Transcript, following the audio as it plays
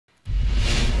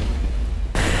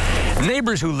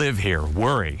Neighbors who live here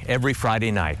worry every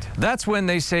Friday night. That's when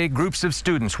they say groups of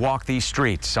students walk these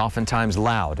streets, oftentimes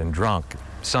loud and drunk,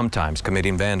 sometimes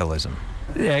committing vandalism.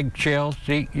 The eggshells,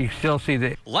 see, you still see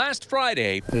the... Last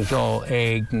Friday, It's all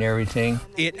egg and everything.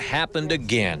 it happened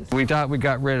again. We thought we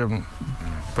got rid of them,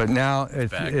 but now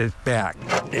it's back.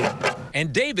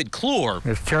 And David Kloor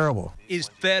It's terrible. is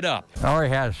fed up. I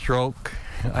already had a stroke.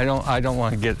 I don't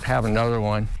want to have another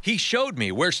one. He showed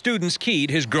me where students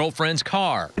keyed his girlfriend's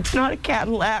car. It's not a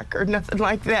Cadillac or nothing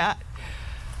like that,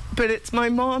 but it's my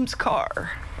mom's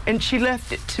car, and she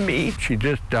left it to me. She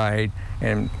just died,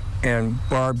 and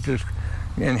Barb just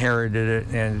inherited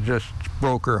it, and it just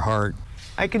broke her heart.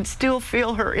 I can still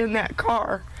feel her in that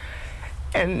car,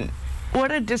 and what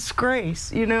a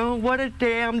disgrace, you know? What a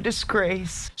damn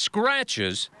disgrace.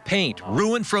 Scratches, paint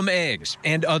ruined from eggs,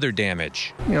 and other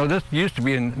damage. You know, this used to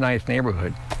be a nice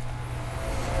neighborhood.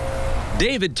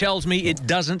 David tells me it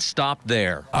doesn't stop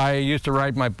there. I used to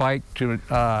ride my bike to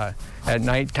at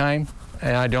nighttime,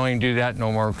 and I don't even do that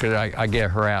no more because I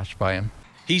get harassed by him.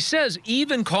 He says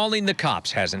even calling the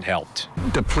cops hasn't helped.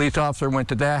 The police officer went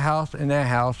to that house and that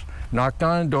house, knocked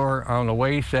on the door. I don't know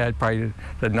what he said, probably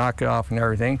said knock it off and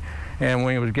everything. And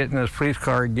when he was getting his police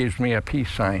car, he gives me a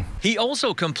peace sign. He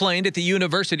also complained at the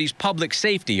university's public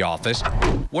safety office,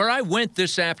 where I went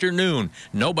this afternoon.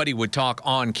 Nobody would talk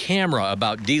on camera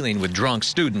about dealing with drunk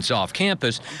students off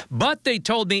campus, but they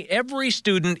told me every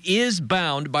student is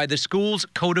bound by the school's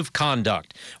code of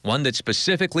conduct, one that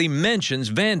specifically mentions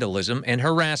vandalism and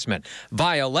harassment.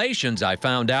 Violations, I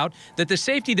found out, that the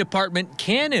safety department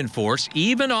can enforce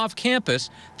even off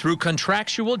campus through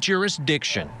contractual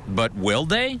jurisdiction. But will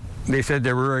they? They said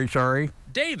they were very sorry.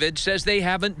 David says they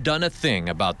haven't done a thing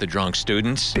about the drunk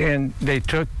students. And they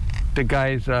took the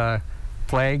guy's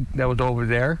flag that was over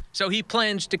there. So he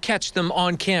plans to catch them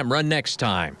on camera next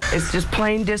time. It's just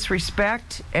plain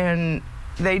disrespect, and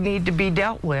they need to be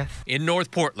dealt with. In North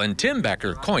Portland, Tim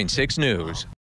Becker, KOIN 6 News.